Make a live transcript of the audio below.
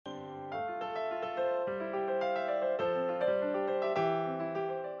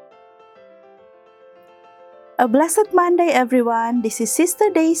A blessed Monday, everyone. This is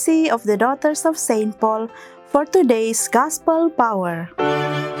Sister Daisy of the Daughters of St. Paul for today's Gospel Power.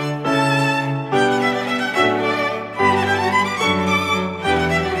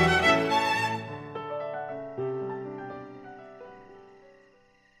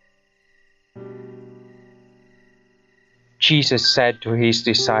 Jesus said to his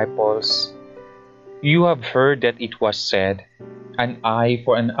disciples, "You have heard that it was said, an eye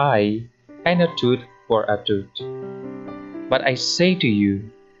for an eye and a tooth for a tooth. But I say to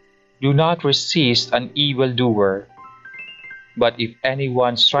you, do not resist an evildoer. But if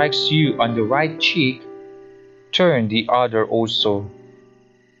anyone strikes you on the right cheek, turn the other also.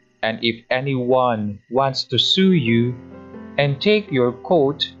 And if anyone wants to sue you and take your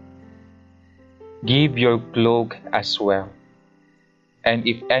coat, give your cloak as well. And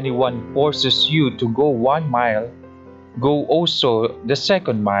if anyone forces you to go 1 mile, go also the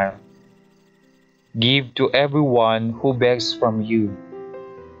 2nd mile. Give to everyone who begs from you,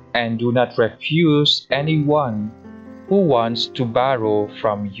 and do not refuse anyone who wants to borrow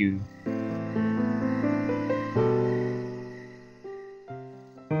from you."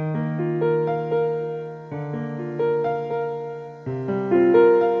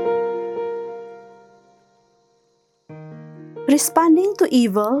 Responding to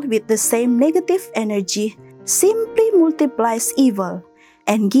evil with the same negative energy simply multiplies evil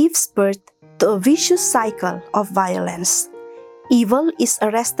and gives birth to a vicious cycle of violence. Evil is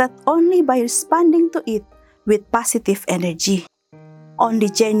arrested only by responding to it with positive energy. Only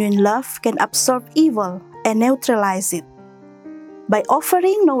genuine love can absorb evil and neutralize it. By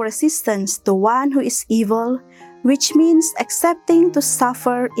offering no resistance to one who is evil, which means accepting to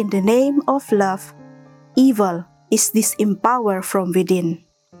suffer in the name of love, evil is disempowered from within.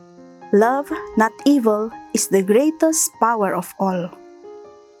 Love, not evil, is the greatest power of all.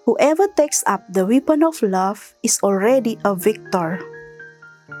 Whoever takes up the weapon of love is already a victor.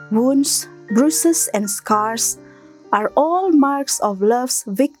 Wounds, bruises, and scars are all marks of love's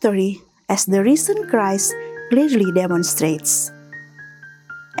victory, as the risen Christ clearly demonstrates.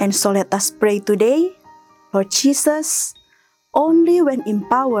 And so let us pray today, Lord Jesus, only when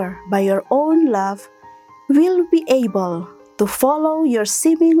empowered by your own love will be able to follow your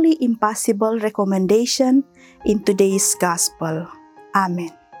seemingly impossible recommendation in today's Gospel. Amen.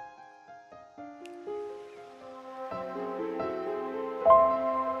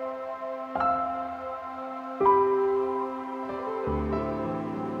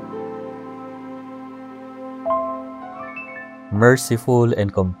 Merciful and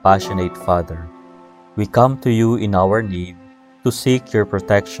compassionate Father, we come to you in our need to seek your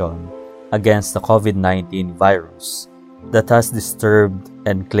protection against the COVID-19 virus that has disturbed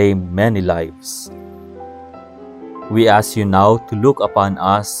and claimed many lives. We ask you now to look upon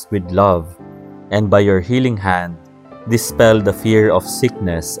us with love and by your healing hand, dispel the fear of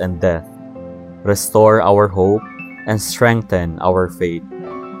sickness and death, restore our hope, and strengthen our faith.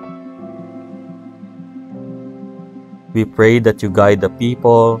 We pray that you guide the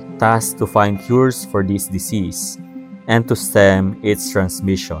people tasked to find cures for this disease and to stem its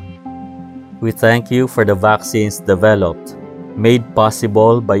transmission. We thank you for the vaccines developed, made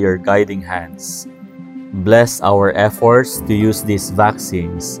possible by your guiding hands. Bless our efforts to use these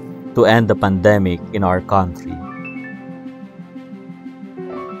vaccines to end the pandemic in our country.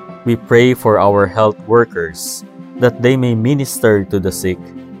 We pray for our health workers that they may minister to the sick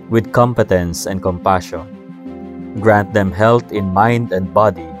with competence and compassion. Grant them health in mind and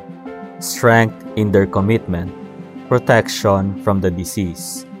body, strength in their commitment, protection from the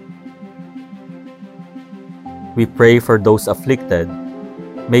disease. We pray for those afflicted.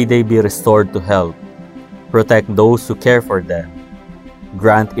 May they be restored to health. Protect those who care for them.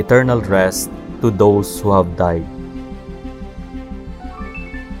 Grant eternal rest to those who have died.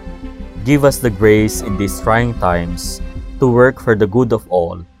 Give us the grace in these trying times to work for the good of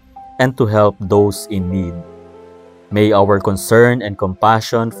all and to help those in need. May our concern and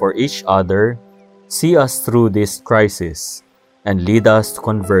compassion for each other see us through this crisis and lead us to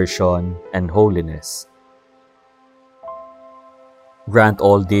conversion and holiness. Grant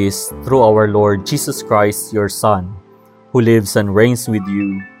all this through our Lord Jesus Christ, your Son, who lives and reigns with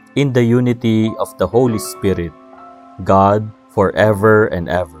you in the unity of the Holy Spirit, God, forever and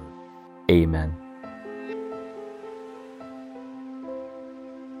ever. Amen.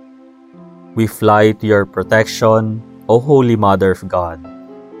 We fly to your protection, O Holy Mother of God.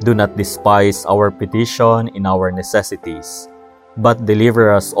 Do not despise our petition in our necessities, but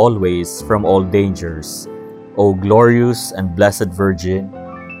deliver us always from all dangers. O glorious and blessed Virgin.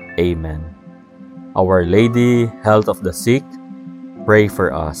 Amen. Our Lady, health of the sick, pray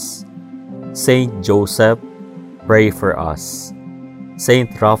for us. Saint Joseph, pray for us. Saint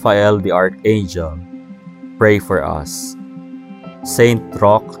Raphael the Archangel, pray for us. Saint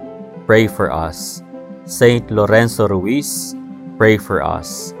Roque, pray for us. Saint Lorenzo Ruiz, pray for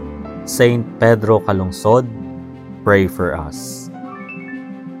us. Saint Pedro Calungsod, pray for us.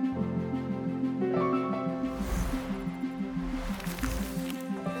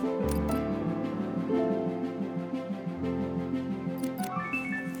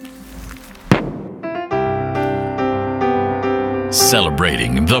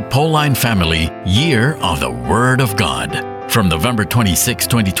 Celebrating the Pauline Family Year of the Word of God from November 26,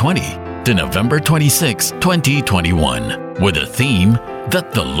 2020 to November 26, 2021 with a theme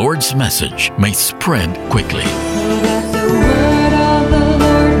that the Lord's message may spread quickly.